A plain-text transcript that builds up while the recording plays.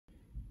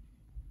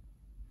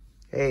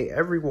Hey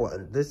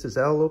everyone, this is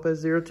L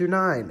Lopez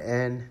 029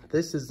 and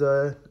this is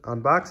a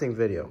unboxing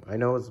video. I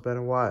know it's been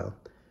a while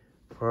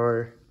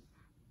for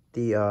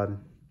the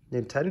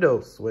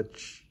Nintendo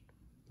Switch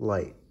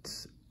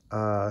Lite.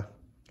 A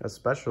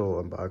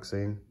special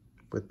unboxing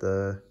with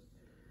the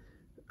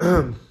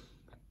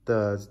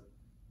the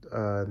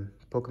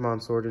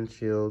Pokemon Sword and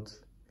Shield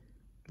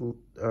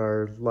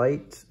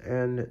Lite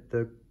and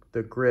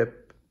the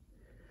grip,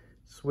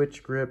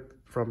 Switch grip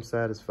from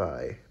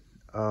Satifye.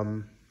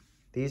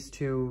 These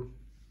two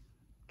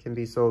can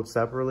be sold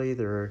separately.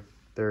 They're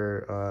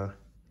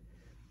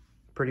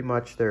pretty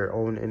much their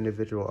own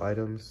individual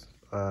items,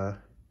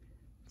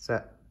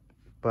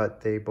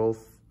 but they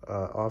both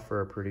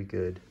offer a pretty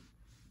good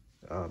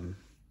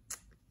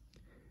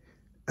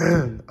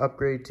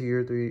upgrade to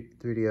your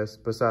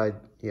 3DS. Beside,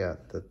 yeah,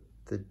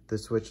 the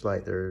Switch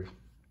Lite. They're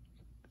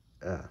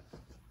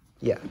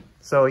yeah.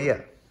 So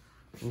yeah,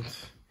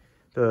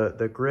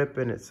 the grip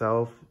in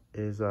itself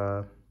is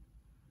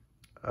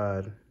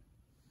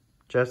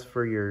just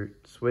for your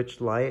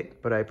Switch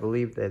Lite, but I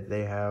believe that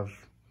they have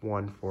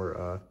one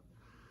for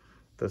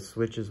the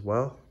Switch as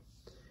well.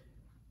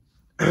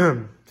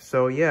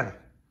 So yeah,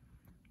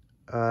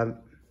 the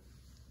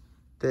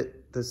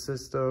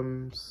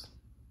systems,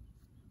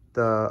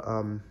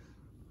 the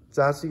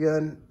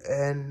Zacian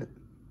and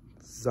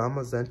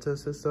Zamazenta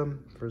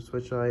system for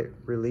Switch Lite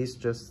released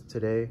just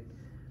today,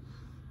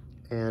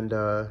 and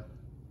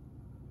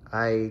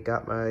I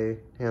got my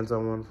hands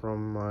on one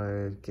from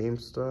my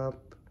GameStop.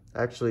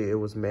 Actually, it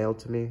was mailed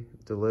to me,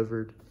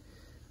 delivered.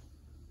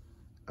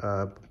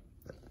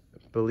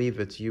 Believe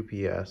it's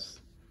UPS.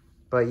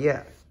 But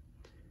yeah,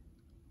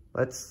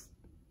 let's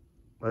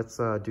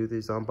do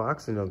these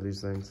unboxing of these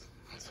things.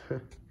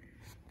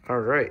 All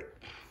right.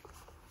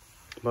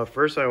 But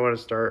first, I want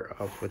to start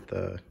off with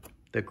the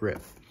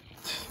grip.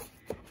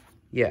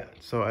 Yeah.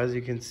 So as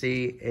you can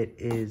see, it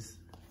is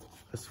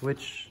a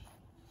Switch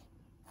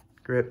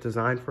grip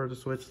designed for the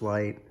Switch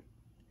Lite,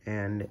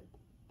 and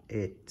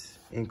it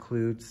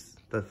includes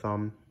the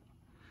thumb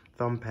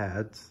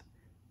pads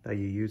that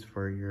you use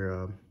for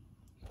your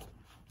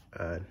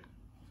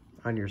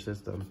on your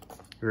system,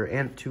 your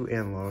two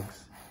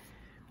analogs.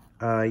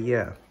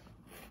 Yeah,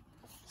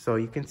 so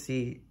you can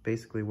see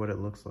basically what it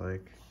looks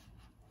like,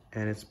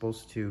 and it's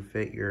supposed to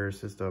fit your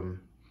system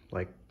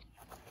like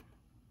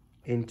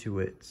into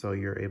it, so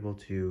you're able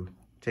to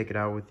take it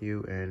out with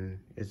you, and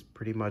it's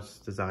pretty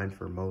much designed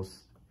for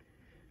most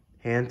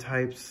hand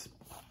types,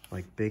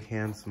 like big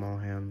hands, small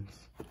hands.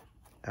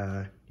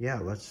 Yeah,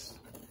 let's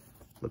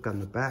look on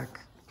the back.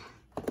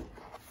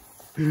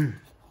 It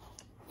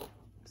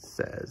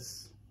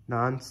says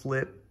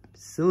non-slip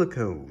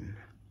silicone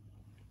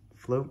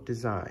float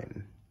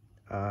design,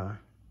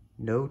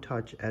 no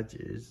touch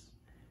edges.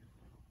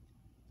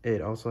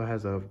 It also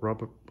has a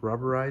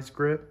rubberized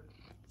grip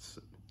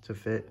to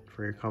fit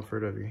for your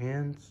comfort of your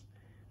hands.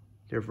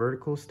 Your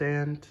vertical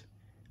stand,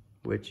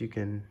 which you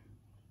can,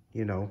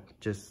 you know,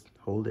 just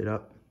hold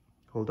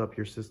up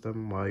your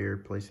system while you're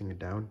placing it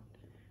down.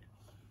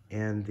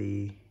 And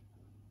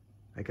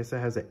I guess it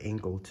has an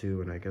angle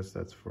too, and I guess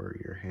that's for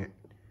your hand,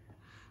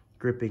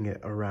 gripping it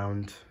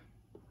around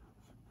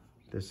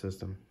the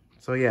system.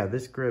 So yeah,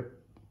 this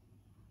grip,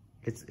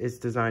 it's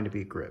designed to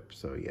be a grip,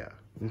 so yeah.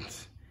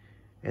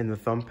 And the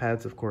thumb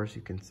pads, of course,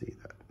 you can see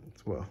that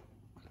as well.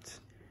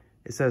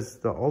 It says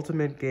the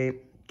ultimate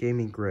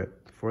gaming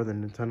grip for the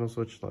Nintendo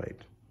Switch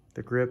Lite.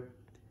 The grip,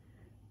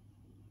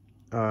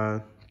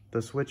 the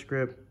Switch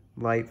grip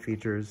Lite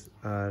features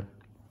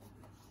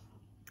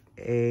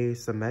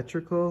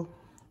asymmetrical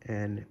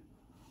and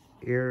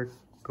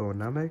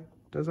ergonomic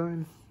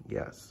design.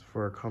 Yes,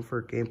 for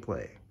comfort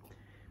gameplay.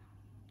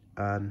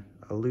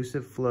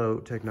 Elusive flow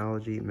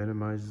technology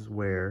minimizes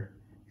wear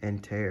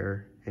and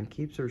tear and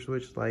keeps your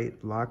Switch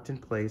Lite locked in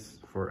place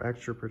for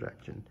extra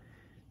protection.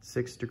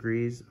 6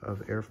 degrees of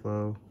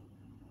airflow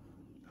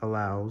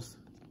allows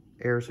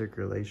air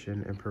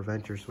circulation and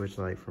prevent your Switch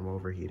Lite from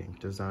overheating.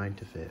 Designed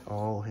to fit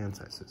all hand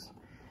sizes.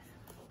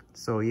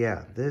 So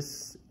yeah,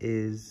 this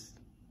is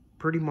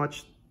pretty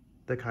much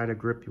the kind of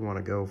grip you want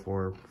to go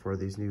for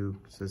these new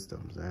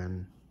systems.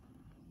 And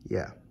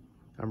yeah,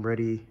 I'm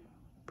ready,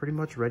 pretty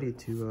much ready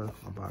to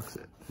unbox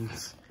it.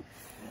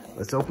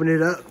 Let's open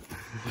it up,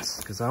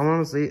 because I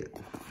want to see it.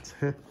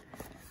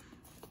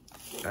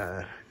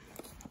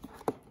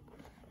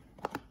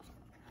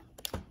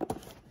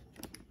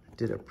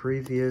 Did a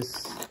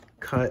previous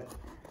cut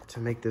to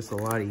make this a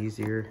lot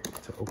easier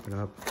to open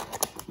up.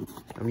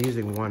 I'm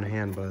using one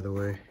hand, by the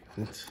way.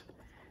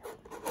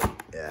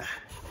 Yeah,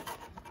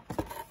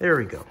 there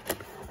we go.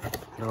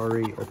 It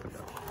already opened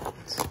up.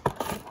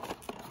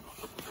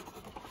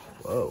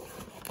 Whoa.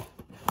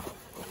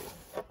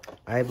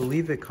 I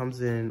believe it comes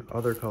in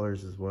other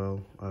colors as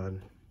well.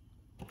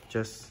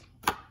 Just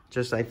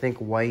I think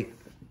white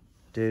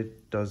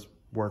does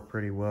work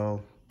pretty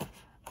well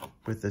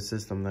with the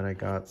system that I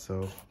got,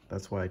 so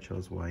that's why I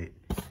chose white.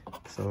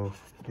 So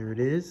here it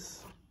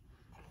is.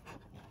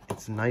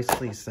 It's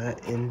nicely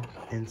set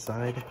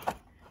inside.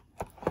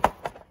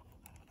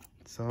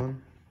 It's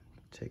on.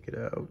 take it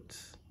out.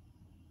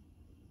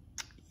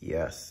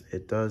 Yes,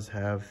 it does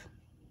have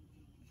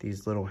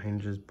these little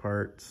hinges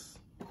parts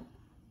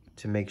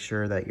to make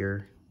sure that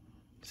your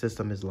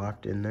system is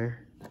locked in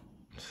there.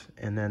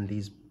 And then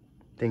these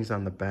things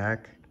on the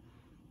back,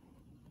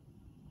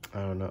 I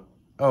don't know.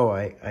 Oh,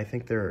 I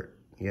think they're,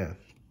 yeah,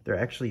 they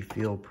actually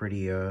feel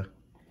pretty, they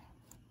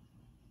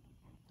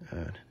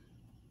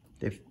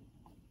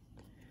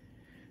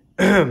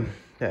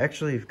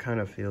actually kind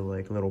of feel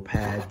like little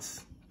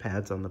pads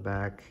on the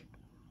back.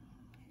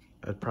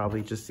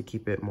 Probably just to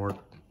keep it more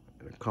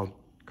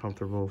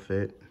comfortable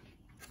fit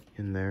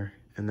in there.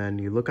 And then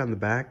you look on the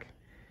back,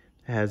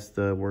 it has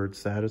the word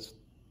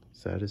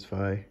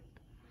Satisfy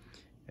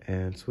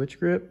and Switch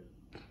Grip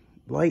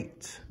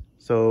Lite.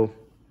 So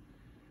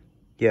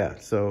yeah,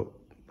 so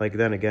like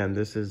then again,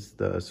 this is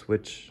the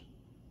Switch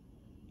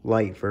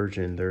Lite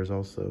version. There's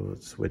also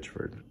a Switch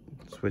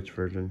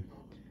version.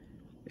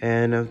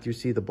 And you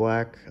see the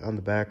black on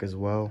the back as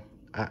well.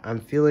 I'm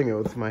feeling it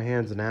with my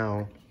hands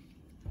now,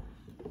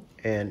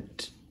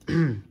 and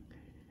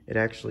it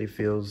actually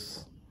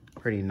feels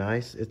pretty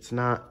nice. It's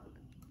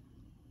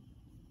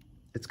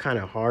kind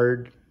of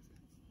hard,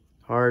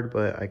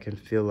 but I can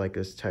feel like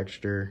this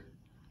texture,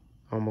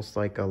 almost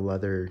like a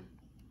leather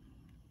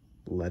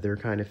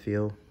kind of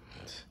feel.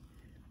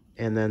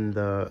 And then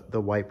the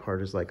white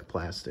part is like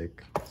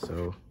plastic.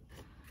 So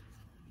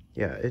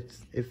yeah, it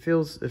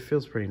feels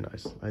pretty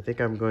nice. I think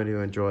I'm going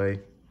to enjoy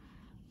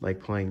like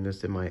playing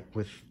this in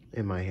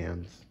my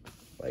hands,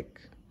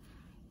 like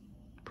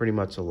pretty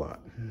much a lot.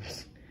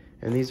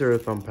 And these are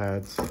thumb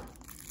pads.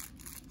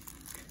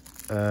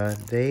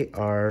 They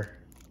are,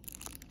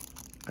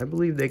 I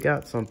believe they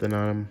got something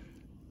on them.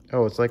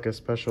 Oh, it's like a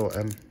special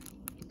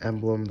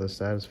emblem, the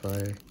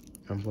Satisfye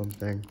emblem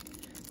thing.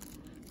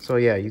 So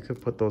yeah, you could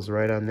put those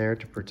right on there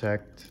to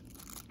protect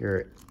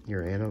your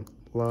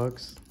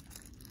analogs.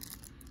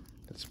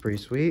 That's pretty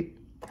sweet.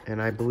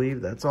 And I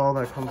believe that's all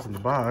that comes in the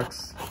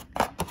box,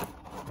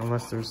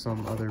 unless there's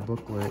some other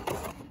booklet.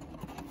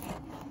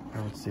 I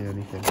don't see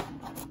anything.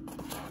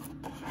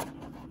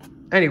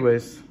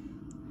 Anyways,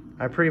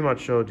 I pretty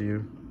much showed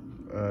you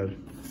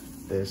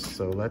this,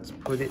 so let's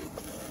put it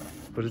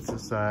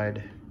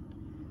aside.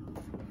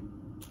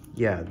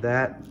 Yeah,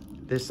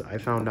 this I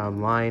found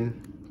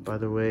online, by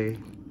the way.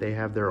 They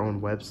have their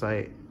own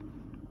website,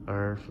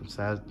 or from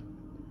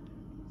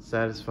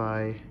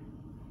Satisfye.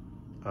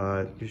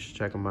 You should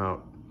check them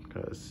out,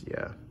 because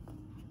yeah,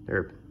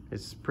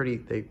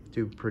 they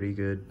do pretty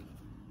good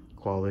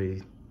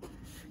quality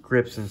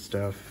grips and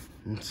stuff.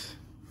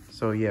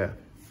 So yeah,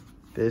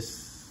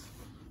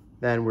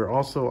 then we're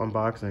also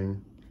unboxing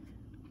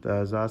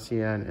the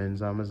Zacian and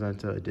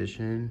Zamazenta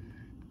edition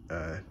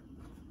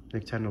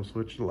Nintendo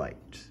Switch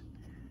Lite,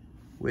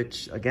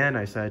 which again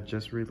I said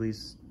just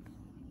released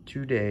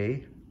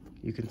today.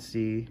 You can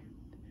see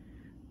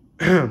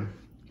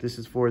this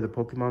is for the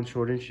Pokemon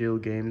Sword and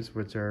Shield games,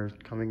 which are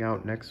coming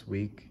out next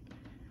week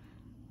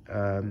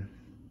on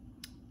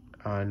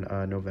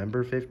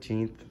November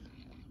 15th,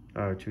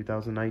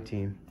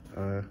 2019.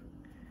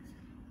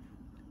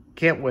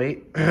 Can't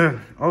wait.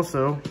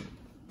 Also,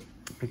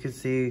 you can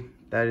see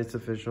that it's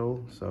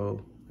official.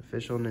 So,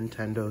 official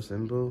Nintendo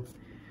symbol.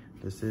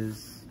 This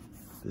is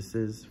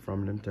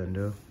from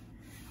Nintendo.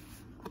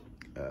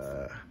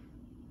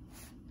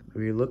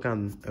 We look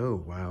on,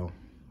 oh wow.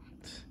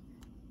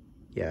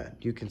 Yeah,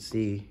 you can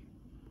see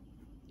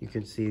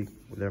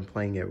them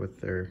playing it with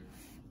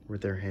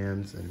their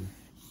hands, and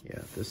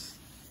yeah, this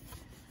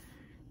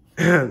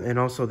and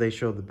also they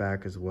show the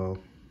back as well.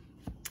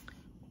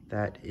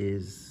 That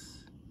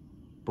is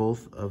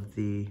both of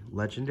the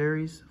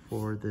legendaries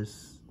for the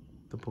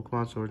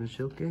Pokemon Sword and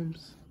Shield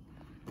games.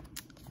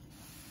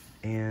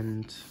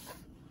 And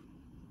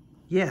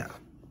yeah,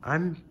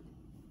 I'm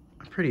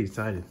pretty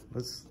excited.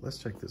 Let's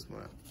check this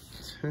one out.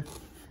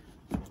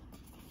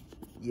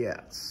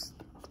 Yes.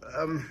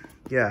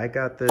 Yeah, I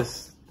got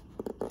this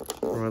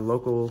from a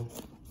local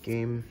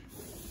game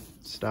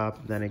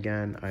stop. Then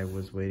again, I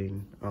was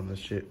waiting on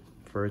the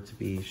for it to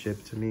be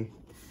shipped to me.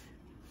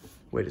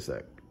 Wait a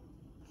sec.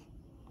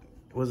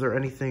 Was there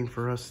anything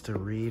for us to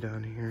read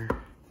on here?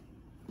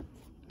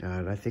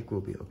 I think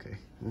we'll be okay.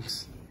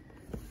 Oops.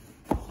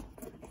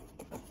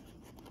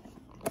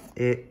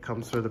 It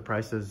comes for the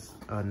prices,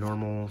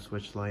 normal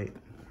Switch Lite,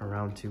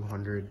 around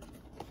 $200.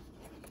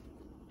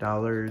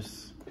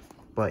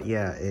 But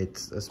yeah,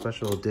 it's a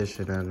special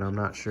edition, and I'm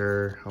not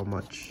sure how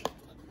much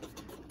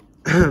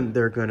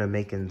they're gonna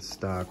make in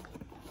stock.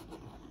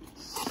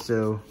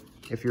 So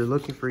if you're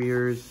looking for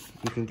yours,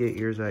 you can get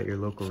yours at your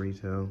local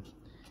retail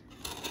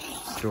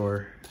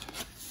store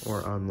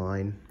or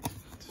online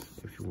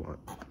if you want.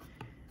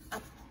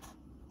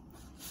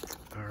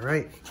 All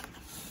right.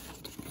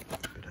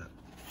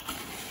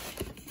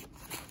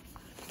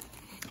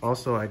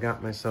 Also, I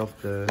got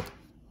myself the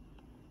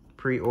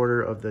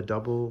pre-order of the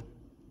double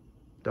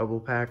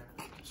pack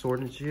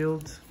Sword and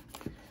Shield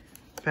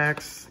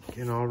packs,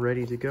 and all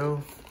ready to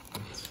go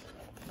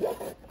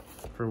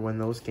for when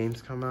those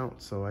games come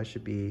out. So I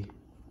should be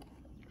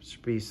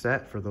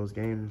set for those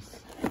games.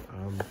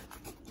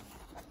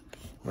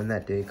 when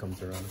that day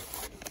comes around.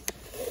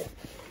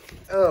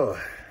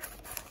 Oh,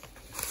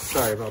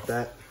 sorry about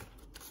that.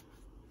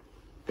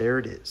 There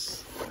it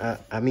is.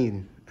 I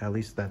mean, at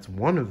least that's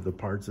one of the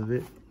parts of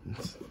it.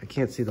 I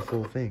can't see the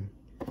full thing.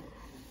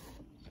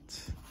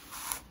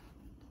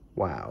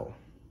 Wow.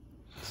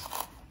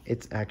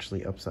 It's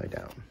actually upside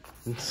down.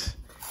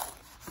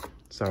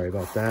 Sorry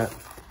about that.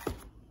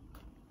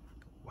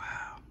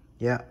 Wow.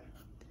 Yeah.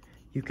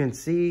 You can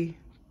see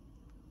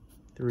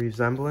the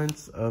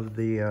resemblance of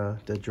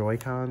the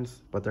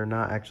Joy-Cons, but they're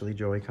not actually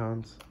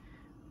Joy-Cons.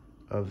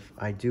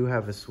 I do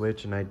have a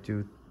Switch, and I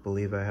do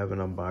believe I have an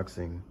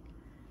unboxing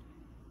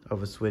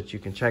of a Switch. You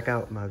can check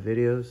out my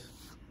videos.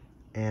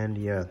 And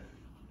yeah,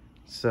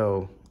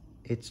 so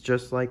it's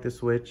just like the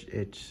Switch.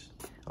 It's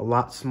a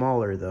lot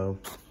smaller though.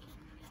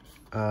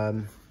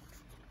 I'm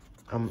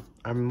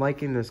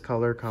liking this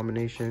color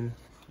combination.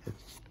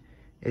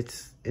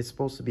 It's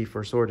supposed to be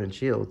for Sword and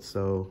Shield,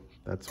 so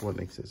that's what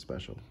makes it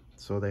special.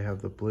 So they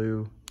have the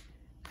blue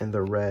and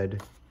the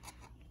red,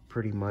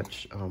 pretty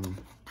much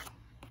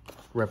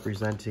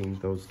representing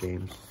those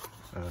games,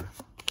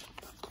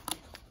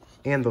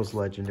 and those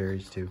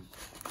legendaries too.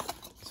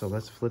 So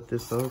let's flip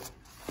this up.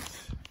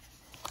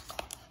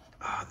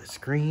 Ah, the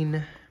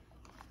screen.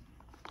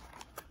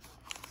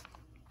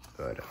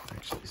 Oh, I don't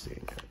actually see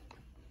it yet.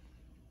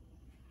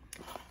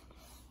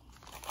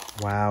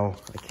 Wow,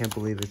 I can't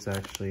believe it's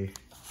actually.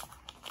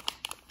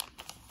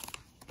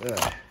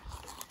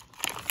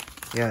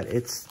 Yeah,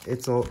 it's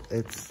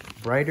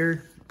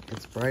brighter.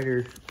 It's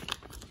brighter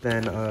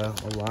than a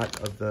lot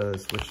of the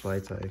Switch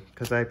Lites,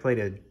 because I played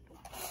it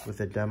with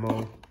a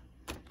demo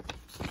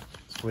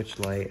Switch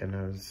Lite, and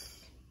I was,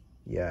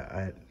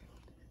 yeah,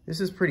 this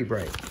is pretty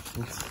bright.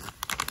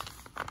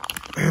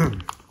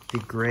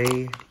 The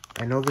gray,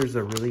 I know there's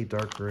a really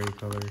dark gray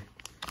color.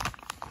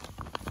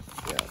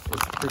 Yeah, it's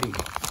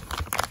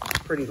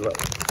pretty low.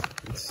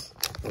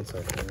 One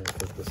second, I'm gonna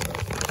flip this out.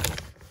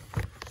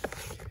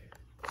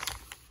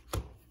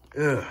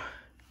 Ugh,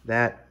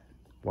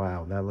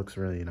 wow, that looks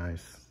really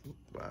nice.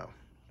 Wow.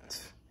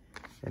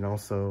 And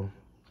also,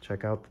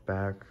 check out the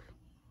back.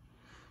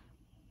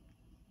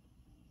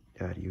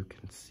 Yeah, you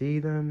can see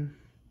them.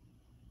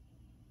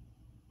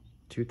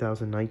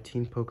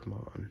 2019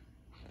 Pokemon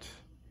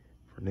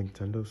for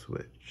Nintendo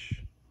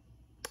Switch.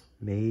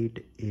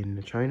 Made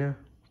in China,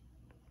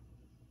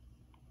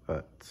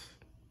 but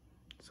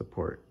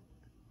support.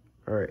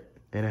 Alright,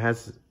 and it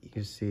has, you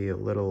can see a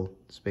little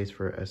space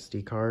for an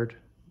SD card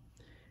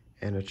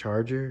and a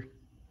charger.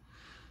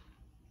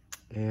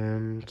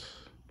 And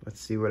let's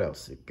see what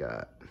else it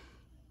got.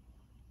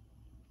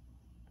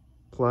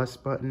 Plus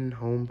button,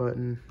 home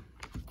button.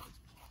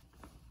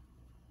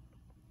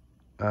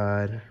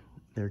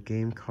 Their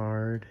game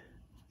card.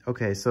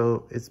 Okay,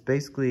 so it's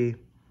basically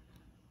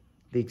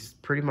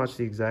pretty much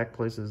the exact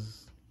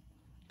places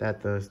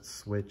that the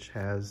Switch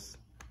has,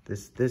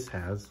 this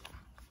has,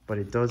 but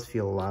it does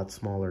feel a lot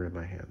smaller in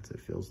my hands. It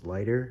feels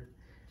lighter.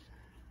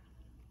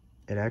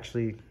 It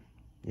actually,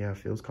 yeah,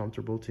 feels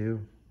comfortable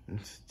too.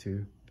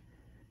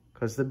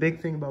 Because the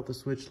big thing about the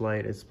Switch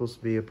Lite, it's supposed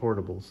to be a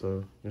portable,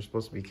 so you're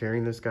supposed to be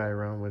carrying this guy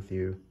around with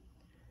you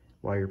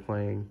while you're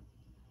playing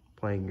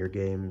your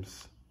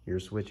games, your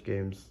Switch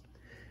games,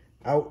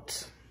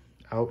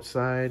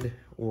 outside,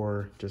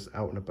 or just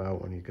out and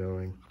about when you're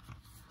going.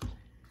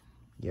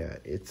 Yeah,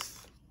 it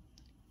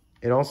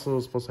also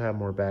is supposed to have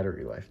more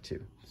battery life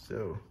too,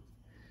 so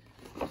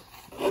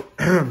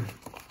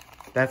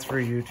that's for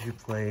you to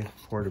play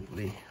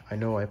portably. I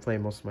know I play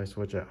most of my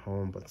Switch at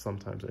home, but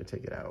sometimes I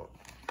take it out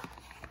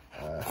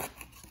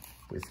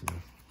with me.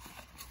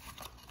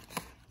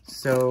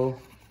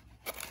 So,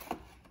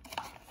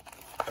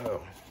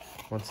 oh,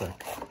 one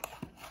sec.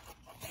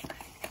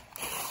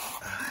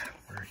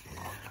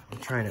 I'm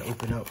trying to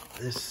open up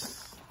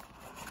this.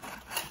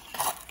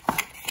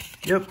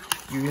 Yep,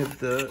 you have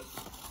the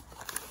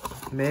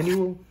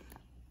manual,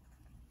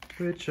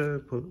 which I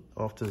put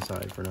off to the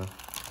side for now.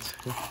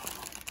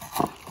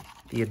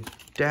 The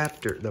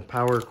adapter, the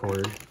power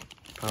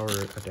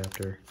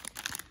adapter,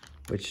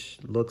 which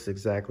looks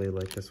exactly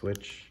like the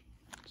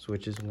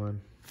Switch's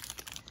one.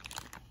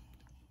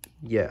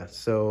 Yeah,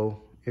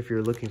 so if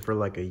you're looking for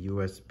like a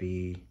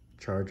USB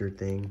charger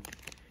thing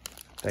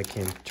that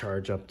can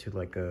charge up to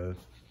like a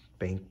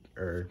bank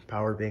or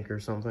power bank or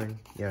something,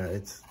 yeah,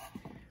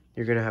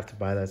 you're gonna have to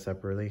buy that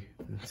separately.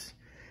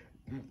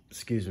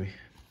 Excuse me.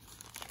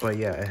 But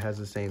yeah, it has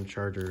the same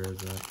charger as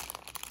that.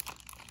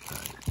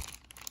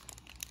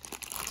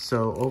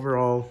 So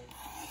overall,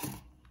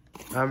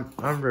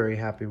 I'm very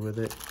happy with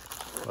it.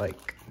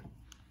 Like,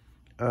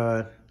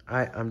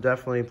 I'm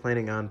definitely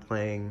planning on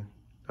playing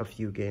a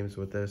few games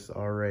with this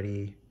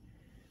already.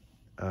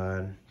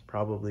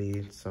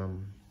 Probably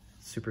some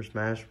Super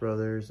Smash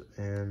Brothers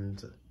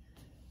and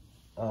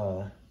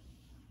I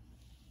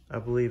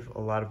believe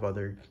a lot of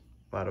other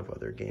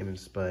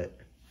games, but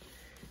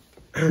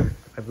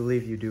I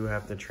believe you do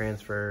have to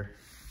transfer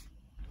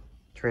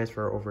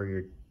over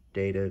your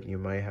data. You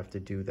might have to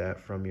do that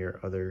from your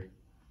other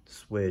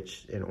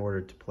Switch in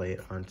order to play it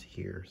onto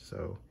here.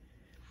 So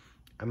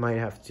I might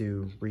have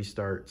to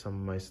restart some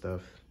of my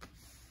stuff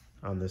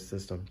on this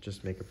system.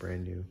 Just make a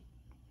brand new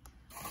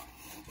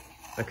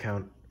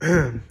account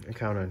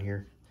on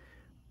here.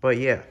 But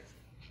yeah,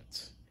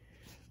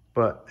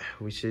 but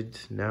we should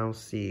now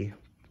see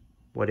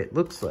what it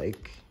looks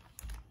like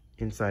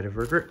inside of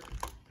her grip.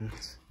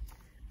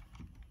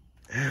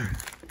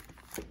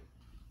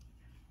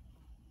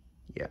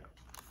 Yeah,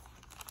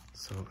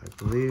 so I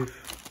believe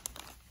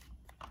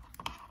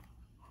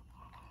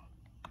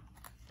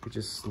you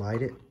just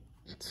slide it.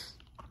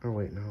 Oh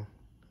wait, no,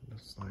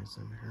 it slides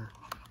in here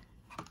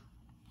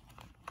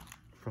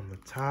from the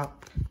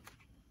top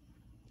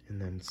and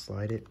then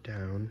slide it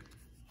down.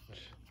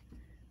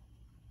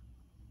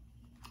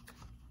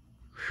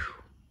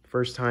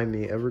 First time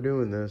me ever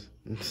doing this.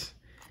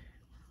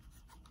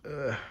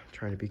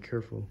 Trying to be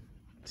careful.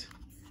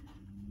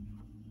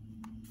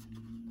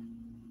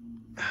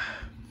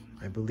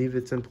 I believe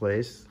it's in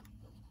place.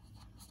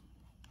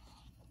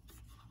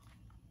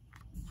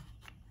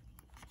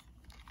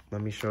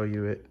 Let me show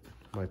you it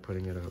by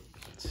putting it up.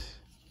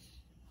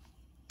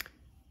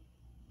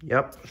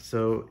 Yep,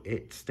 so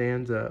it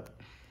stands up.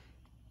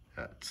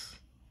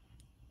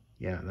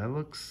 Yeah, that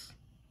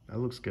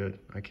looks good.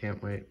 I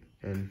can't wait.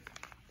 And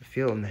the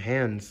feel in the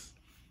hands,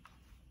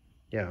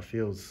 yeah, it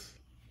feels,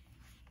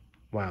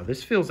 wow,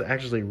 this feels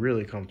actually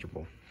really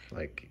comfortable.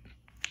 Like,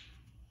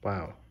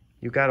 wow.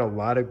 You got a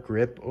lot of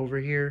grip over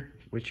here,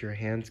 which your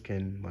hands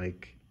can,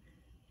 like,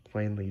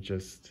 plainly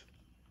just,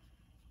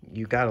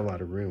 you got a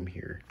lot of room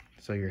here,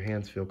 so your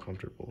hands feel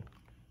comfortable.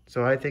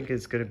 So I think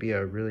it's going to be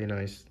a really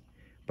nice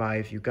buy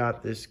if you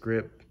got this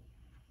grip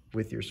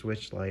with your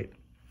Switch Lite.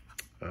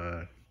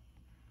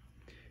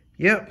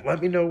 Yeah,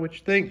 let me know what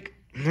you think.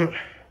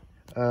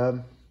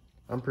 I'm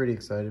pretty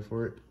excited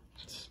for it.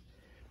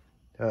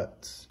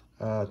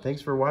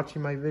 Thanks for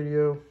watching my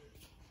video,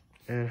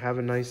 and have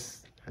a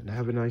nice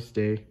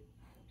day.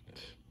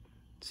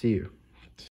 See you.